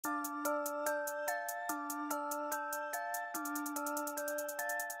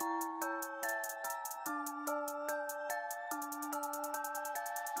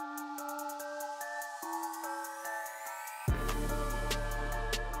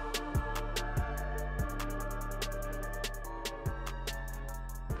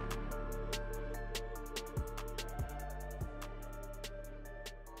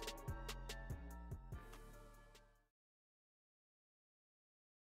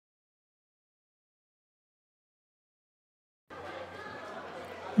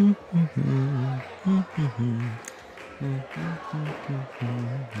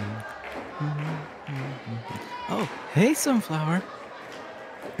Oh, hey, Sunflower.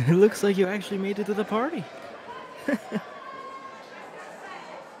 It looks like you actually made it to the party.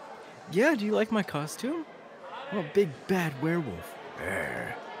 Yeah, do you like my costume? I'm a big bad werewolf.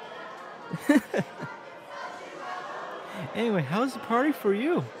 Brr. Anyway, how's the party for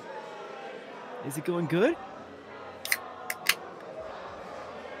you? Is it going good?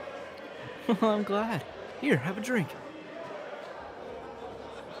 Well, I'm glad. Here, have a drink.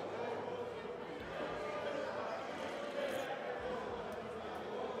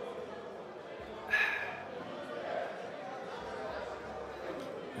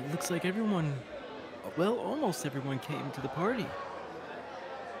 It looks like everyone, well, almost everyone came to the party.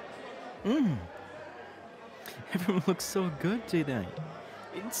 Everyone looks so good today.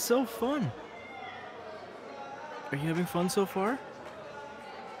 It's so fun. Are you having fun so far?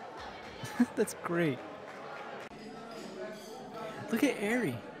 That's great. Look at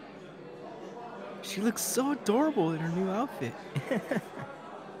Ari. She looks so adorable in her new outfit.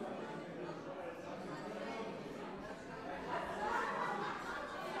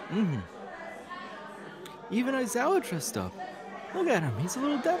 Even Aizawa dressed up. Look at him, he's a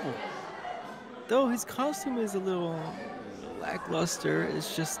little devil. Though his costume is a little lackluster,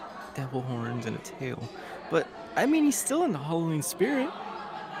 it's just devil horns and a tail. But, I mean, he's still in the Halloween spirit.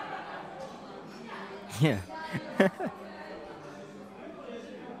 Yeah.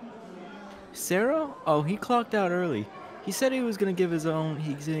 Sarah? Oh, he clocked out early. He said he was gonna get his own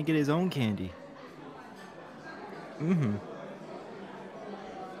candy.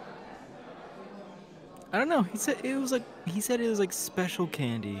 I don't know. He said it was like special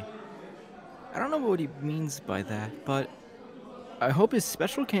candy. I don't know what he means by that, but I hope his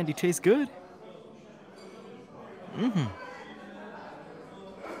special candy tastes good.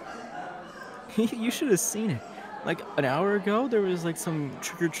 You should have seen it. Like an hour ago, there was like some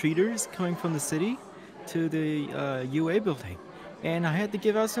trick-or-treaters coming from the city to the UA building, and I had to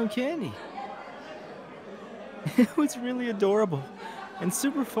give out some candy. It was really adorable and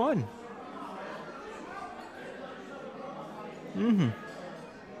super fun.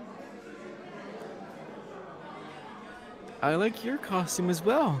 I like your costume as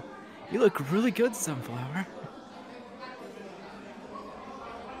well. You look really good, Sunflower.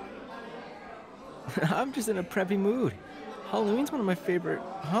 I'm just in a preppy mood. Halloween's one of my favorite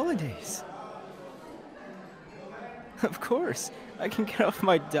holidays. Of course, I can get off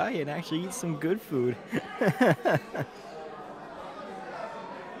my diet and actually eat some good food.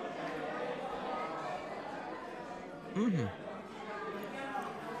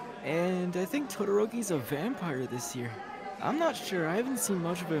 And I think Todoroki's a vampire this year. I'm not sure, I haven't seen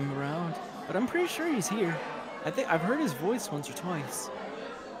much of him around, but I'm pretty sure he's here. I think I've heard his voice once or twice.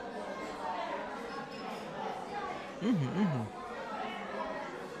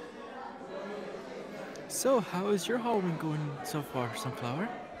 So, how is your Halloween going so far, Sunflower?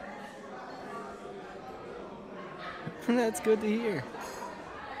 That's good to hear.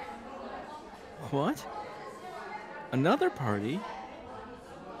 What? Another party?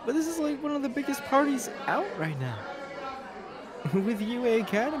 But this is like one of the biggest parties out right now. With UA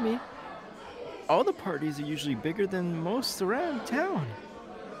Academy, all the parties are usually bigger than most around town.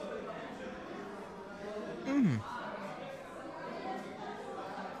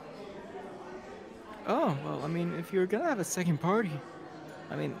 Oh, well, I mean, if you're gonna have a second party,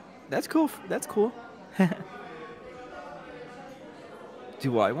 I mean, that's cool. That's cool.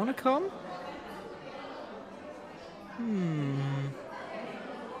 Do I want to come?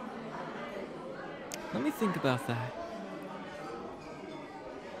 Let me think about that.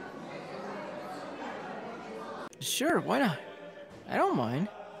 Sure, why not? I don't mind.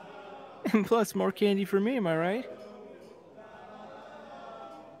 And plus, more candy for me, am I right?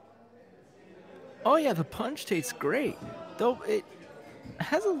 Oh yeah, the punch tastes great. Though it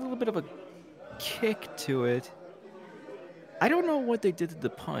has a little bit of a kick to it. I don't know what they did to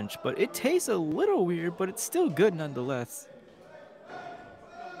the punch, but it tastes a little weird, but it's still good nonetheless.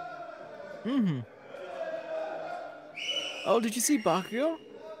 Oh, did you see Bakugo?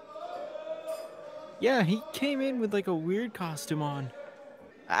 Yeah, he came in with like a weird costume on.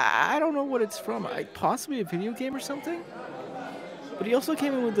 I don't know what it's from. Possibly a video game or something? But he also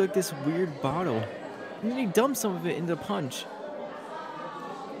came in with like this weird bottle. And then he dumped some of it in the punch.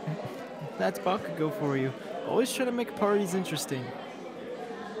 That's Bakugo for you. Always try to make parties interesting.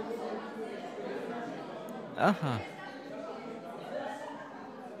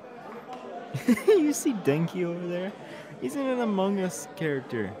 You see Denki over there? He's in an Among Us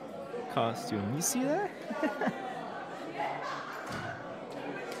character costume. You see that?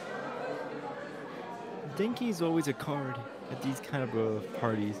 think he's always a card at these kind of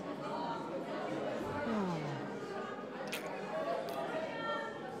parties.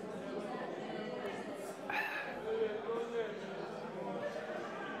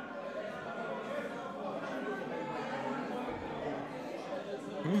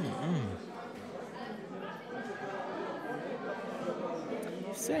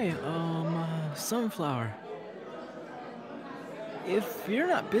 Say, Sunflower, if you're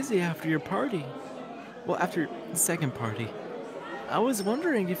not busy after your party, well, after the second party, I was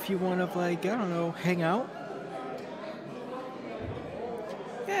wondering if you want to, like, I don't know, hang out?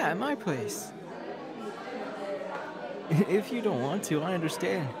 Yeah, at my place. If you don't want to, I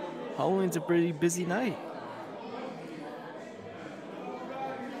understand. Halloween's a pretty busy night.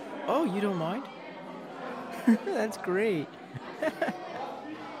 Oh, you don't mind? That's great.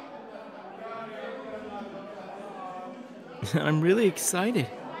 I'm really excited.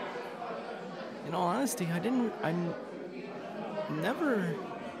 In all honesty, I never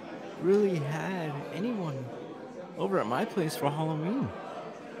really had anyone over at my place for Halloween.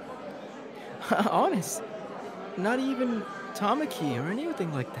 Honest, not even Tamaki or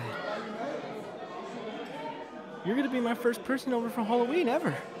anything like that. You're gonna be my first person over for Halloween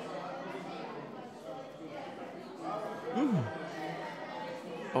ever.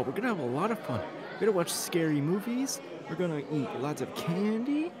 Oh, we're gonna have a lot of fun. We're gonna watch scary movies. We're gonna eat lots of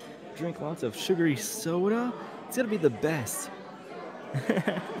candy, drink lots of sugary soda. It's gonna be the best.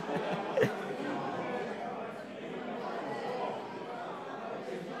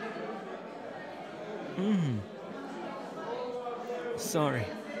 Sorry,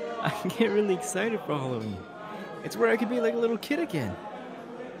 I get really excited for Halloween. It's where I could be like a little kid again.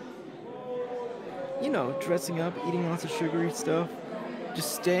 You know, dressing up, eating lots of sugary stuff,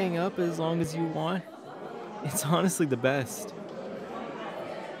 just staying up as long as you want. It's honestly the best.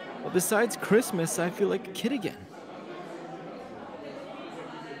 But besides Christmas, I feel like a kid again.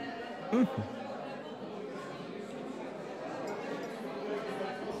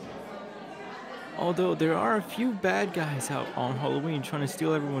 Although there are a few bad guys out on Halloween trying to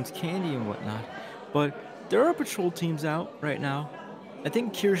steal everyone's candy and whatnot. But there are patrol teams out right now. I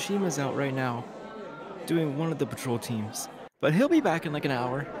think Kirishima's out right now, doing one of the patrol teams. But he'll be back in like an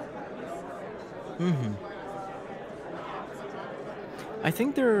hour. I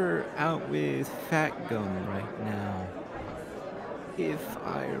think they're out with Fat Gum right now. If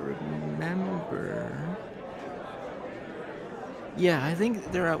I remember. Yeah, I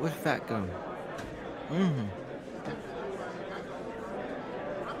think they're out with Fat Gum.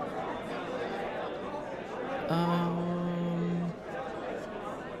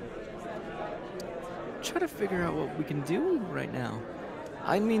 Try to figure out what we can do right now.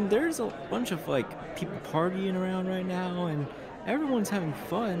 I mean, there's a bunch of like people partying around right now, and everyone's having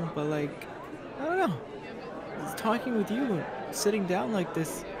fun. But like, I don't know. Talking with you and sitting down like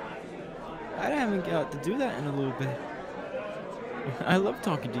this, I haven't got to do that in a little bit. I love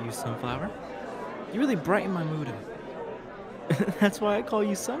talking to you, Sunflower. You really brighten my mood up. That's why I call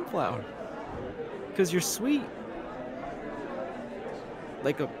you Sunflower. Because you're sweet.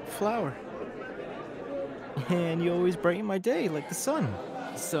 Like a flower. And you always brighten my day like the sun.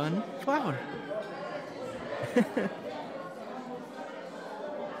 Sunflower.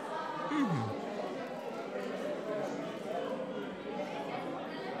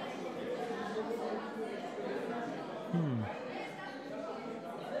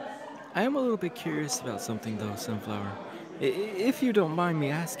 I am a little bit curious about something though, Sunflower. If you don't mind me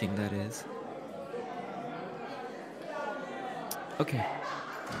asking, that is. Okay.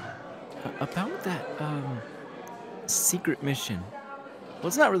 About that, secret mission. Well,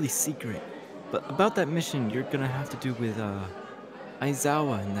 it's not really secret, but about that mission you're gonna have to do with,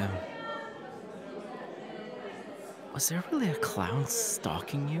 Aizawa and them. Was there really a clown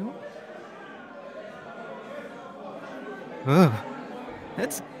stalking you? Ugh.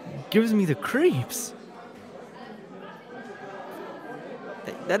 That gives me the creeps.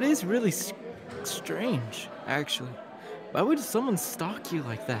 That is really strange, actually. Why would someone stalk you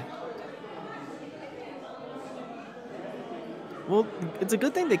like that? Well, it's a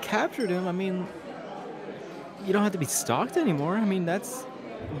good thing they captured him. I mean, you don't have to be stalked anymore. I mean, that's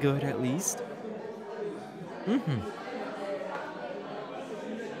good at least.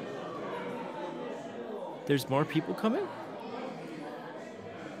 There's more people coming?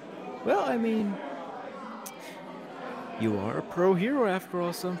 Well, I mean, you are a pro hero after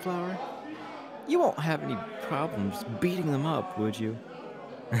all, Sunflower. You won't have any problems beating them up, would you?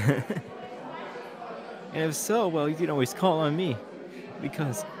 And if so, well, you can always call on me,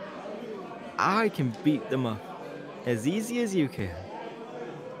 because I can beat them up as easy as you can.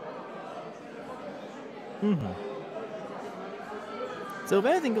 Mm-hmm. So if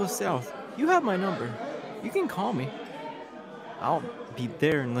anything goes south, you have my number. You can call me. I'll be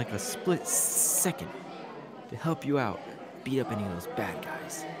there in like a split second to help you out or beat up any of those bad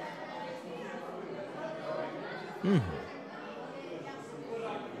guys. Mm-hmm.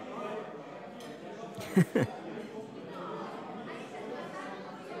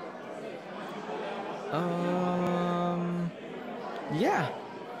 um, yeah.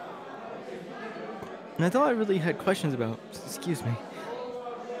 And I thought I really had questions about. Excuse me.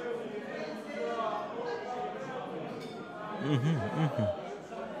 Mm-hmm. Mm-hmm.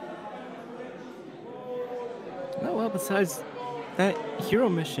 Oh, well, besides that hero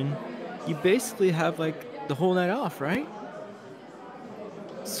mission, you basically have like the whole night off, right?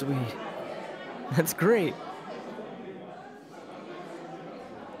 Sweet. That's great.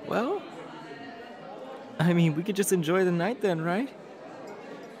 Well, I mean, we could just enjoy the night then, right?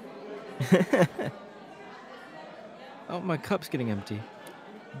 Oh, my cup's getting empty.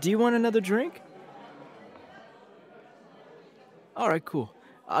 Do you want another drink? All right, cool.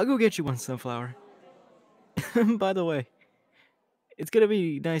 I'll go get you one, Sunflower. By the way, it's gonna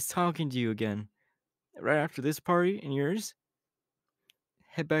be nice talking to you again. Right after this party and yours,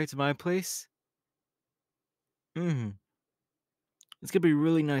 head back to my place. Mm. It's gonna be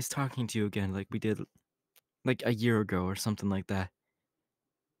really nice talking to you again, like we did like a year ago or something like that.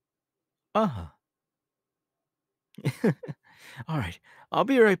 Uh huh. All right, I'll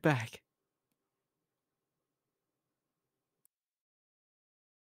be right back.